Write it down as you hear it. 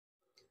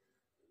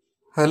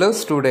Hello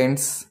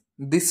students,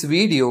 this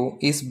video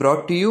is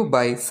brought to you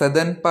by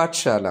Southern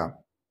Pathshala.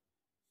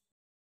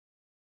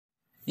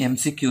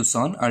 MCQs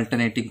on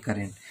alternating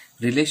current.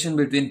 Relation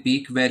between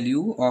peak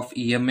value of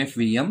EMF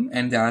Vm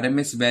and the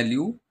RMS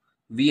value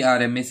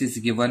Vrms is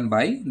given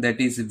by,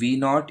 that is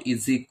V0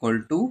 is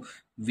equal to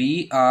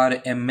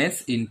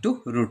Vrms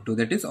into root 2,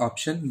 that is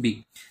option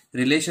B.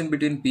 Relation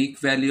between peak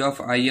value of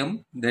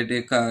Im, that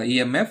is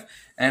EMF,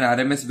 and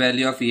RMS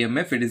value of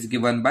EMF, it is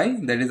given by,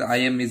 that is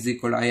Im is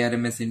equal to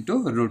Irms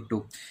into root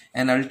 2.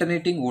 An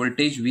alternating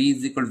voltage V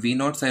is equal to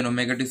V0 sin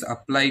omega t is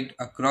applied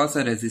across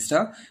a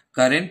resistor.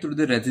 Current through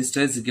the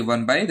resistor is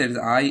given by, that is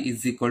I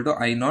is equal to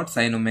I0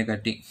 sin omega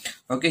t.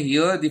 Okay,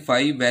 here the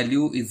phi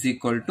value is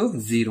equal to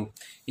 0.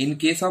 In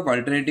case of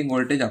alternating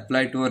voltage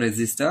applied to a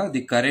resistor,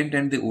 the current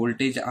and the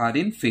voltage are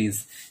in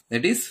phase,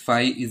 that is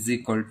phi is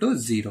equal to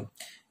 0.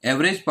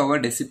 Average power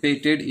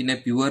dissipated in a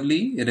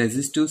purely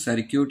resistive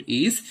circuit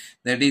is,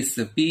 that is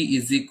P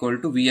is equal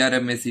to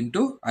Vrms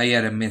into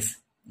Irms.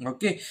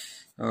 Okay,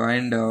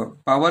 and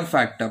power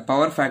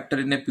factor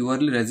in a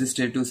purely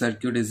resistive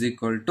circuit is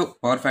equal to,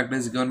 power factor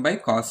is given by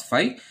cos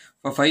phi.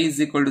 For phi is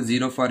equal to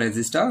 0 for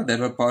resistor,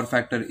 therefore power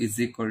factor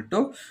is equal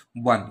to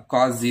 1.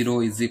 Cos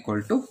 0 is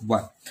equal to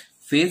 1.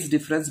 Phase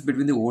difference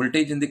between the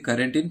voltage and the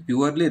current in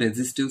purely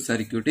resistive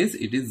circuit is,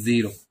 it is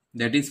 0.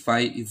 That is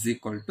phi is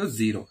equal to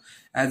 0.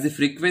 As the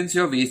frequency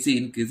of AC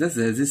increases,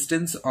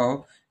 resistance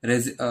of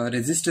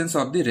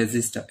the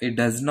resistor, it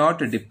does not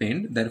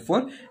depend,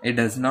 therefore it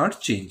does not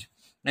change.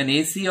 An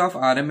AC of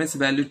RMS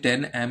value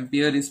 10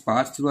 ampere is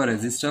passed through a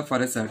resistor for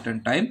a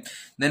certain time.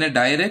 Then a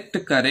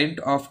direct current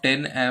of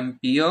 10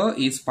 ampere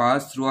is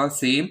passed through a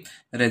same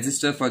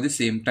resistor for the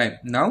same time.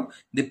 Now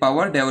the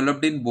power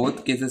developed in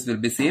both cases will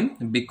be same,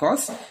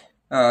 because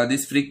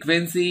this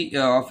frequency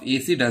of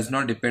AC does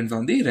not depend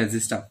on the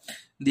resistor.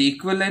 The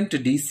equivalent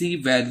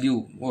DC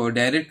value or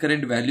direct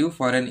current value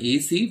for an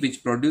AC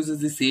which produces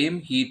the same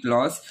heat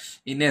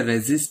loss in a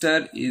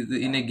resistor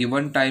in a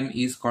given time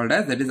is called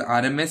as, that is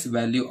RMS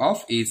value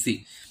of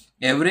AC.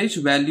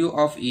 Average value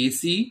of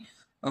AC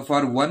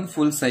for one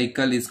full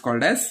cycle is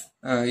called as,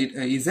 it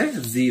is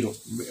a 0,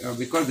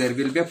 because there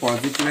will be a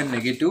positive and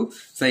negative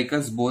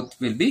cycles, both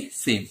will be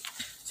same.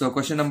 So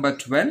question number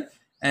 12.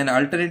 An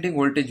alternating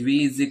voltage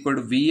V is equal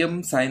to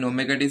Vm sin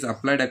omega t is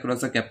applied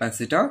across a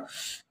capacitor.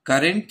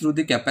 Current through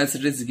the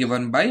capacitor is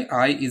given by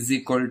I is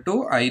equal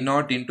to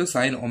I0 into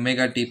sin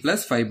omega t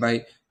plus phi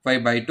by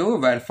 2,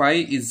 where phi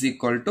is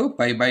equal to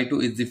pi by 2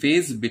 is the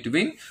phase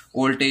between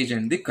voltage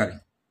and the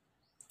current.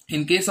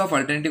 In case of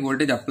alternating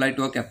voltage applied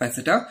to a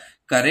capacitor,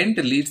 current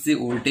leads the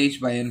voltage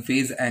by a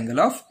phase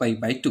angle of pi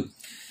by 2.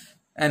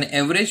 An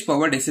average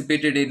power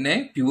dissipated in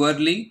a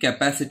purely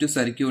capacitive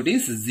circuit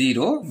is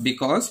 0,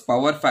 because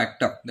power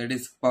factor, that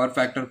is power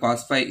factor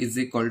cos phi is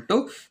equal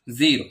to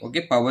 0.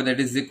 Okay, power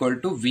that is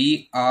equal to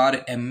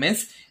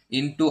Vrms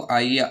into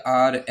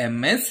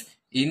Irms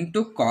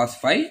into cos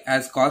phi.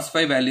 As cos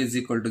phi value is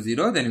equal to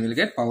 0, then we will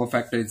get power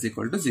factor is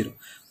equal to 0.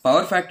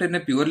 Power factor in a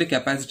purely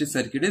capacitive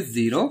circuit is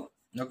 0.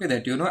 Okay,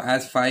 that you know,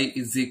 as phi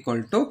is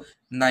equal to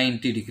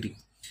 90 degree.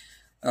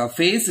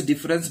 Phase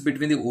difference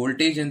between the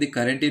voltage and the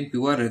current in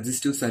pure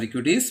resistive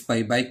circuit is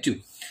pi by 2.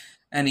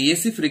 And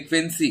AC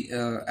frequency,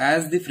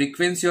 as the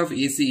frequency of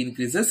AC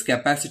increases,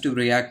 capacitive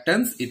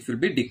reactance, it will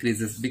be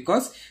decreases,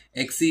 because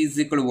Xc is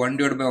equal to 1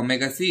 divided by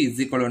omega c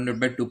is equal to 1 divided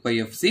by 2 pi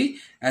of c.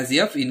 As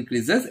F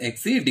increases,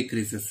 Xc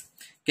decreases.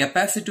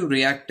 Capacitive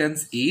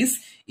reactance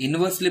is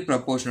inversely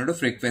proportional to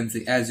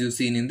frequency, as you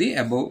seen in the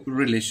above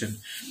relation.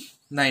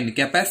 9.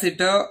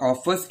 Capacitor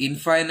offers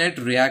infinite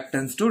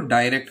reactance to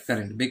direct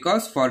current,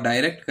 because for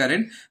direct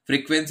current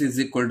frequency is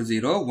equal to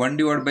 0, 1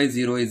 divided by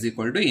 0 is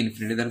equal to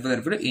infinity,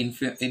 therefore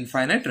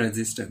infinite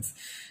resistance.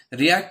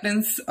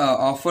 Reactance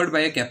offered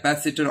by a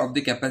capacitor of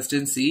the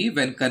capacitance C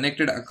when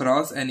connected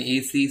across an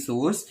AC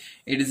source,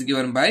 it is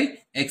given by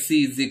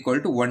Xc is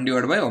equal to 1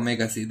 divided by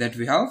omega c, that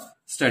we have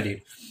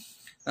studied.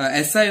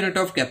 SI unit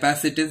of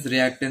capacitance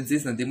reactance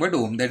is nothing but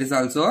ohm, that is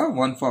also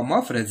one form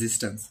of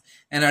resistance.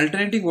 An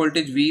alternating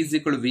voltage V is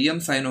equal to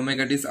Vm sin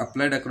omega t is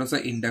applied across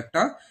an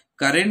inductor.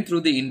 Current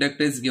through the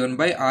inductor is given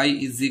by I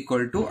is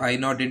equal to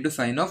I0 into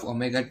sin of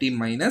omega t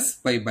minus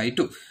pi by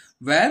 2,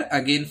 where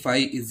again phi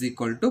is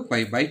equal to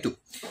pi by 2.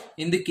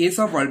 In the case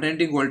of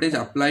alternating voltage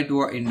applied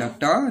to an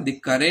inductor, the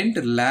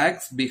current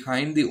lags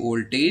behind the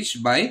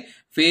voltage by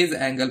phase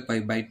angle pi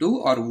by 2,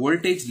 or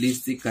voltage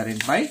leads the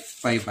current by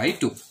pi by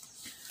 2.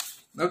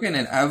 Okay,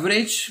 and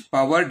average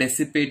power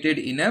dissipated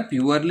in a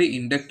purely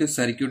inductive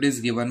circuit is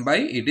given by,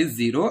 it is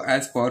 0,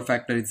 as power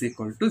factor is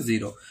equal to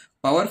 0.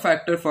 Power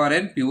factor for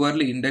a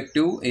purely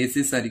inductive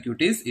AC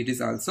circuit is, it is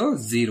also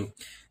 0.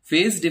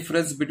 Phase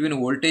difference between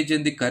voltage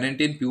and the current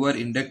in pure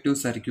inductive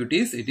circuit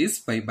is, it is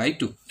pi by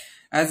 2.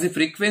 As the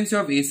frequency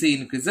of AC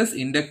increases,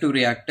 inductive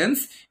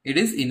reactance, it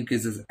is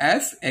increases,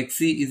 as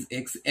Xc is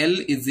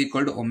XL is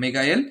equal to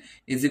omega L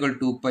is equal to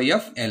 2 pi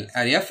of L.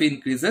 F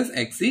increases,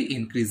 Xc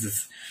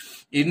increases.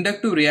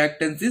 Inductive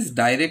reactance is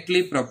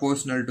directly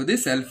proportional to the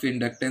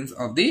self-inductance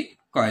of the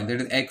coil, that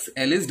is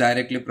XL is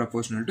directly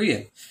proportional to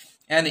L.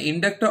 An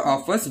inductor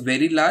offers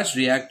very large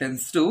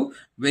reactance to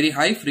very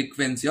high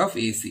frequency of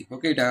AC.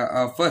 Okay,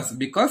 first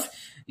because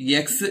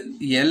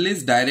XL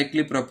is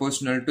directly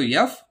proportional to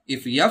F.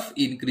 If F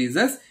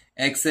increases,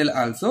 XL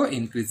also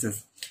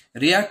increases.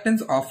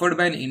 Reactance offered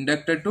by an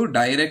inductor to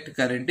direct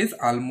current is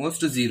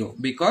almost zero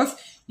because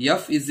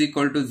F is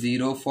equal to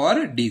 0 for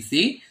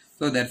DC.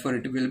 So therefore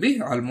it will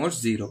be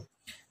almost 0.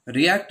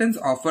 Reactance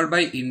offered by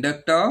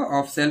inductor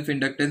of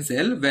self-inductance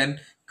L when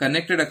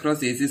connected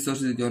across AC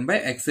source is given by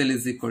XL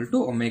is equal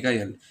to omega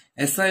L.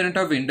 SI unit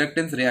of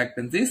inductance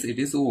reactance is, it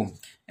is ohm.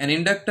 An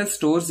inductor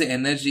stores the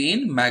energy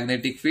in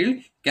magnetic field,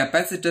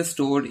 capacitor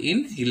stored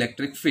in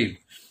electric field.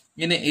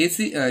 In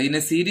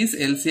a series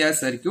LCR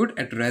circuit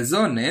at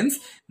resonance,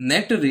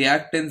 net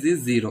reactance is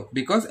 0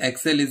 because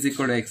XL is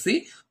equal to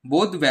XC.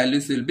 Both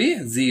values will be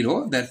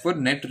 0. Therefore,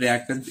 net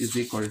reactance is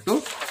equal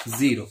to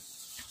 0.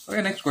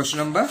 Okay, next question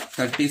number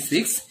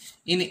 36.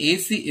 In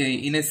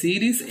a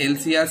series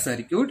LCR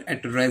circuit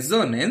at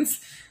resonance,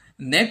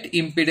 net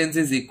impedance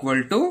is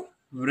equal to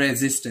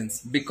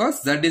resistance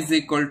because Z is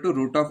equal to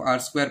root of R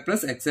square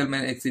plus XL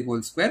minus XC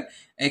whole square.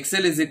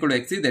 XL is equal to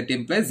XC, that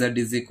implies Z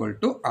is equal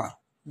to R.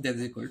 That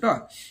is equal to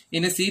R.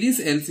 In a series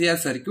LCR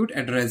circuit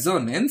at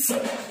resonance,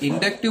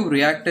 inductive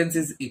reactance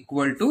is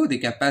equal to the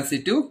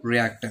capacitive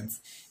reactance.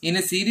 In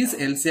a series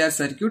LCR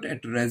circuit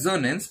at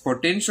resonance,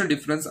 potential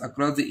difference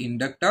across the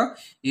inductor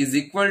is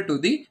equal to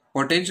the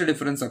potential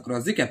difference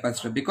across the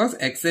capacitor. Because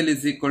XL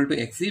is equal to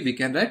XC, we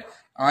can write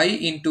I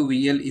into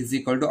VL is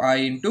equal to I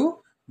into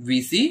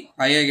VC.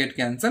 I get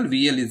cancelled.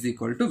 VL is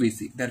equal to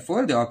VC.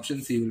 Therefore, the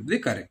option C will be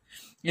correct.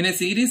 In a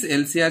series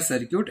LCR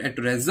circuit at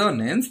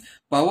resonance,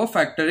 power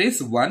factor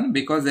is 1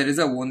 because there is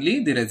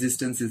only the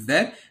resistance is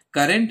there.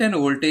 Current and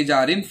voltage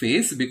are in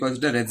phase because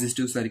the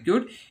resistive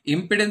circuit.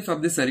 Impedance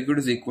of the circuit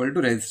is equal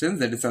to resistance.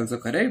 That is also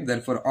correct.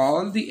 Therefore,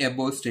 all the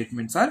above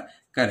statements are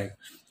correct.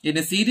 In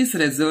a series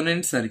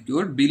resonant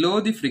circuit,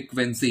 below the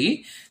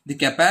frequency, the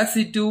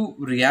capacitive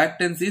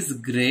reactance is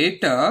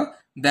greater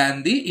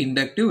than the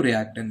inductive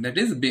reactance, that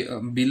is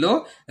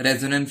below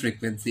resonant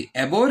frequency.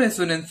 Above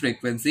resonant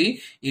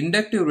frequency,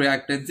 inductive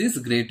reactance is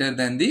greater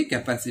than the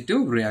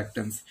capacitive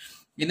reactance.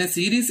 In a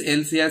series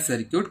LCR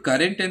circuit,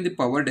 current and the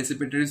power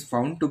dissipated is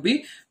found to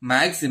be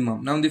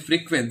maximum. Now the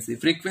frequency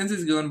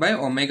is given by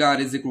omega R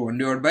is equal to 1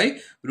 divided by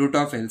root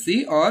of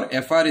LC or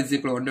FR is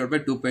equal to 1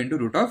 divided by 2.2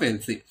 root of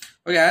LC.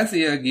 Okay, as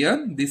here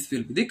given, this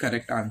will be the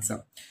correct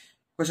answer.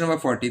 Question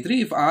number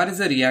 43. If R is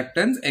a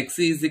reactance,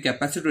 XC is the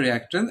capacitive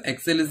reactance,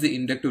 XL is the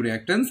inductive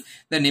reactance,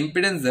 then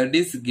impedance Z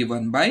is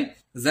given by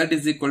Z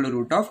is equal to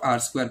root of R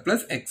square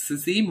plus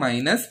XC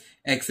minus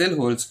XL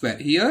whole square.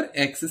 Here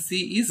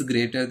XC is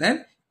greater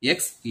than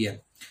XL.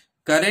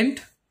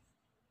 Current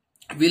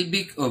will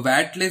be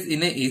wattless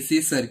in a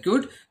AC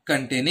circuit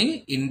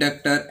containing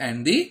inductor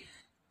and the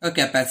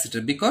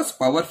capacitor because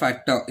power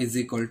factor is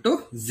equal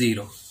to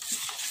 0.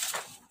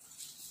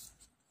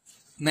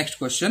 Next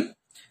question.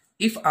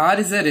 If R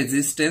is a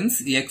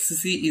resistance,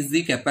 XC is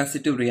the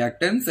capacitive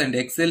reactance and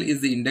XL is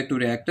the inductive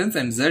reactance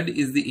and Z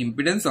is the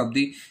impedance of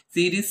the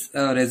series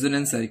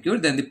resonance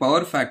circuit, then the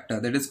power factor,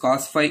 that is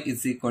cos phi,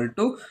 is equal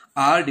to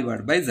R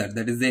divided by Z.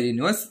 That is their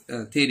inverse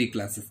theory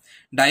classes.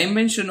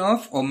 Dimension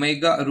of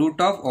omega, root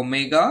of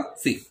omega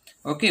C.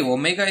 Okay,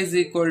 omega is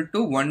equal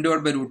to 1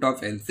 divided by root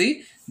of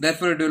LC.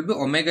 Therefore, it will be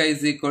omega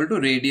is equal to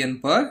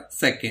radian per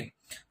second.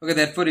 Okay,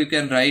 therefore you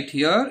can write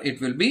here, it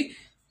will be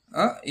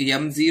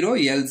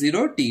M0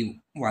 L0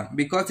 T1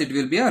 because it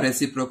will be a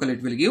reciprocal,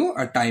 it will give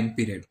a time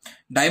period.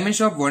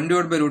 Dimension of 1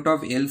 divided by root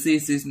of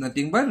LC is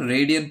nothing but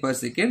radian per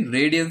second.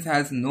 Radians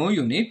has no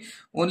unit,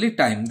 only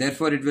time.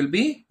 Therefore, it will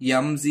be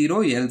M0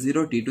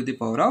 L0 T to the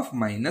power of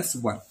minus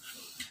 1.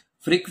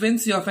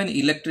 Frequency of an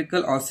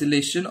electrical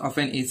oscillation of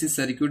an AC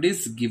circuit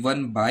is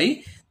given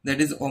by,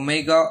 that is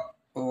omega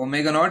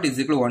naught is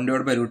equal to 1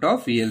 divided by root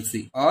of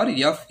LC or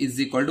F is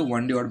equal to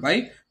 1 divided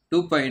by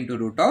 2 pi into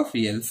root of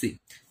LC.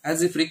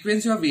 As the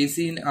frequency of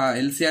AC in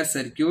LCR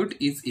circuit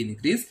is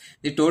increased,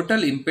 the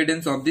total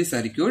impedance of the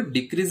circuit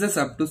decreases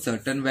up to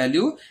certain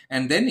value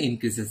and then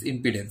increases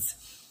impedance.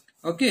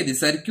 Okay, the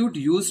circuit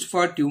used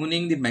for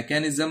tuning the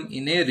mechanism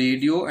in a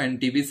radio and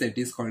TV set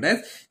is called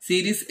as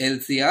series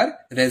LCR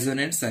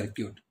resonant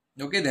circuit.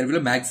 Okay, there will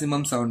be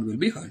maximum sound will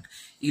be heard.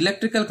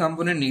 Electrical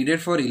component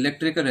needed for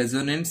electrical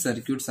resonant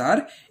circuits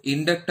are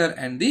inductor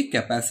and the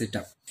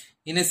capacitor.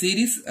 In a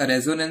series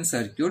resonance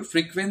circuit,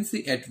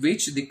 frequency at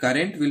which the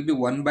current will be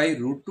 1 by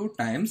root 2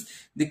 times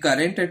the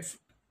current at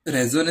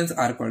resonance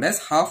are called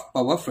as half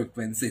power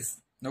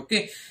frequencies.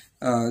 Okay,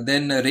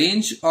 then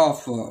range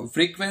of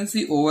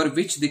frequency over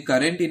which the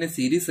current in a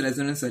series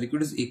resonance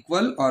circuit is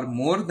equal or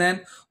more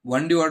than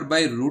 1 divided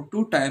by root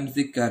 2 times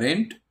the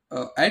current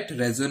at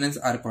resonance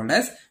are called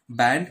as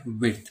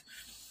bandwidth.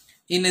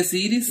 In a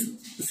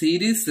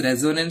series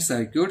resonance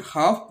circuit,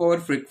 half power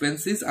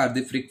frequencies are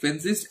the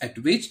frequencies at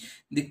which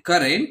the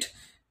current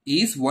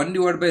is 1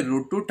 divided by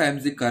root 2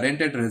 times the current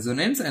at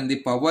resonance and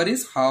the power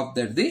is half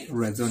at the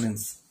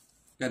resonance.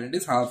 Current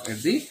is half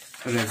at the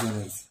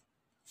resonance.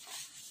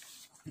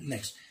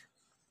 Next.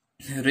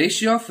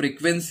 Ratio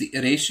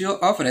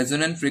of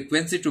resonant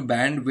frequency to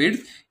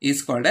bandwidth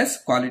is called as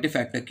quality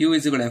factor. Q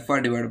is equal to FR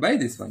divided by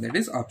this one, that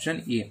is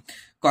option A.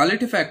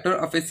 Quality factor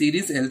of a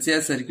series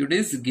LCR circuit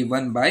is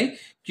given by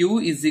Q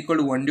is equal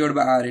to 1 divided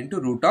by R into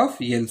root of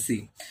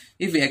LC.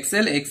 If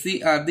XL,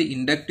 XC are the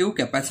inductive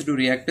capacitive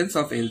reactance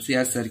of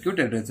LCR circuit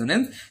at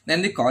resonance,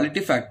 then the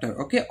quality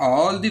factor, okay,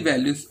 all the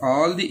values,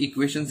 all the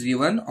equations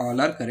given, all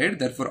are correct.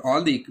 Therefore,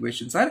 all the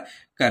equations are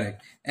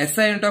correct.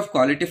 SI unit of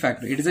quality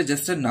factor, it is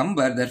just a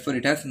number, therefore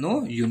it has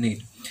no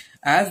unit.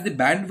 As the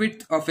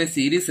bandwidth of a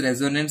series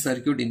resonant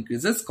circuit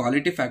increases,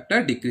 quality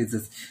factor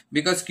decreases,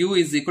 because Q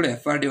is equal to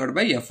FR divided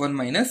by F1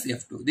 minus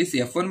F2. This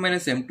F1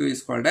 minus M2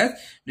 is called as,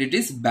 it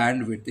is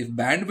bandwidth. If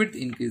bandwidth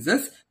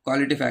increases,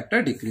 quality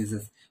factor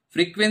decreases.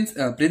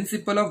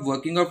 Principle of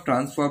working of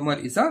transformer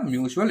is a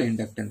mutual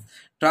inductance.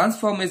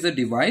 Transformer is a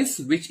device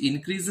which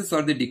increases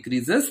or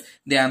decreases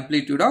the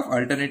amplitude of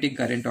alternating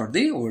current or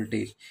the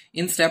voltage.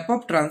 In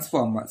step-up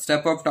transformer,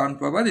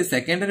 the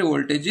secondary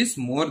voltage is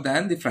more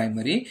than the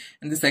primary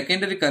and the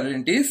secondary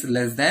current is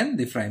less than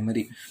the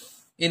primary.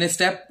 In a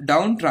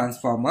step-down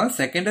transformer,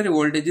 secondary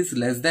voltage is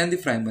less than the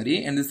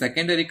primary and the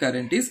secondary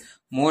current is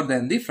more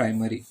than the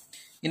primary.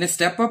 In a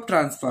step-up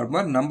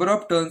transformer, number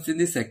of turns in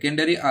the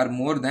secondary are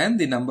more than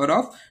the number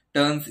of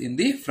turns in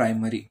the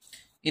primary.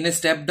 In a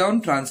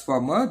step-down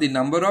transformer, the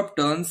number of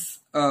turns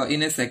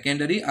in a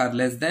secondary are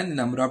less than the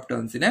number of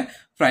turns in a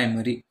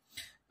primary.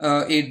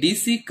 A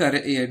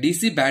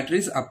DC battery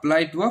is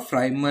applied to a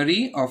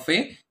primary of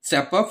a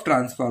step-up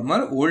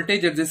transformer.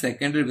 Voltage at the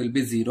secondary will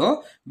be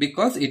 0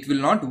 because it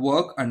will not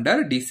work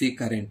under DC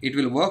current. It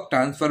will work,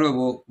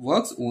 transformer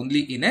works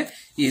only in a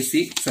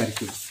AC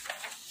circuit.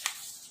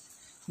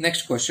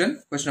 Next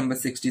question, question number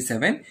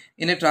 67.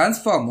 In a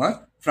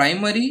transformer,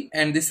 primary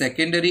and the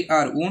secondary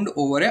are wound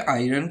over a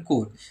iron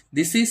core.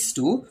 This is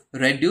to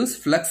reduce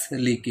flux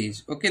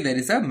leakage. Okay, there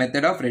is a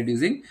method of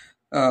reducing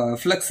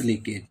flux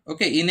leakage.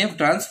 Okay, in a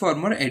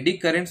transformer, eddy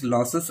current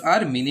losses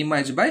are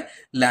minimized by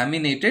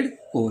laminated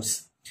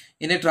cores.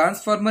 In a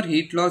transformer,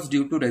 heat loss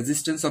due to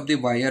resistance of the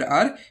wire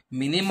are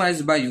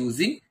minimized by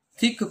using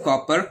thick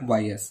copper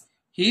wires.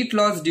 Heat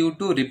loss due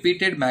to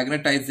repeated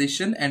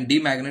magnetization and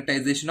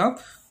demagnetization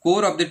of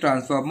core of the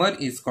transformer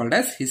is called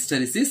as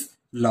hysteresis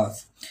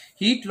loss.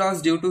 Heat loss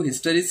due to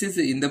hysteresis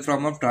in the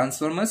form of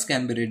transformers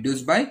can be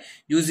reduced by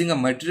using a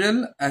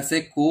material as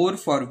a core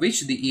for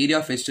which the area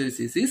of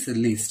hysteresis is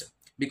least.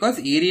 Because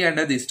area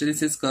under the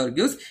hysteresis curve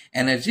gives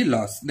energy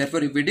loss.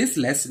 Therefore, if it is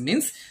less,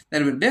 means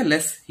there will be a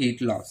less heat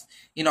loss.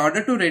 In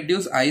order to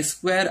reduce I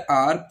square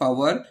R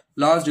power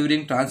loss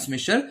during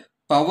transmission,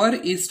 power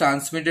is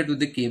transmitted to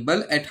the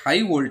cable at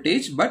high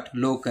voltage but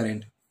low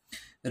current.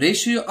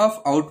 Ratio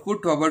of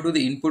output power to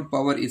the input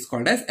power is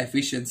called as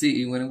efficiency,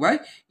 given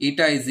by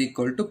eta is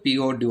equal to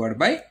PO divided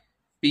by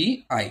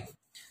PI.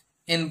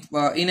 In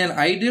an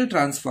ideal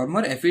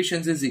transformer,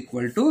 efficiency is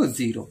equal to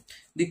 0.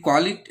 The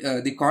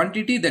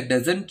quantity that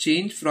doesn't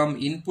change from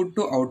input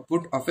to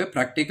output of a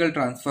practical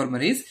transformer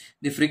is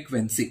the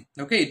frequency.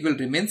 Okay, it will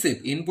remain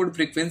same. Input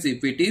frequency,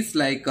 if it is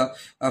like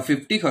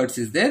 50 Hertz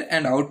is there,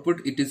 and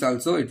output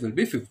it will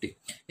be 50.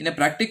 In a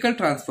practical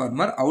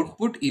transformer,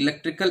 output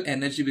electrical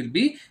energy will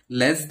be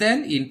less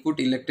than input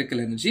electrical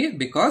energy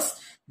because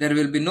there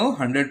will be no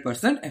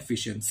 100%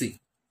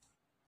 efficiency.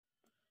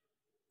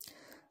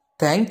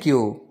 Thank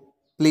you.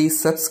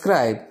 Please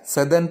subscribe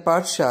Southern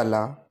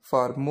Pathshala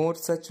for more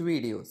such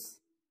videos.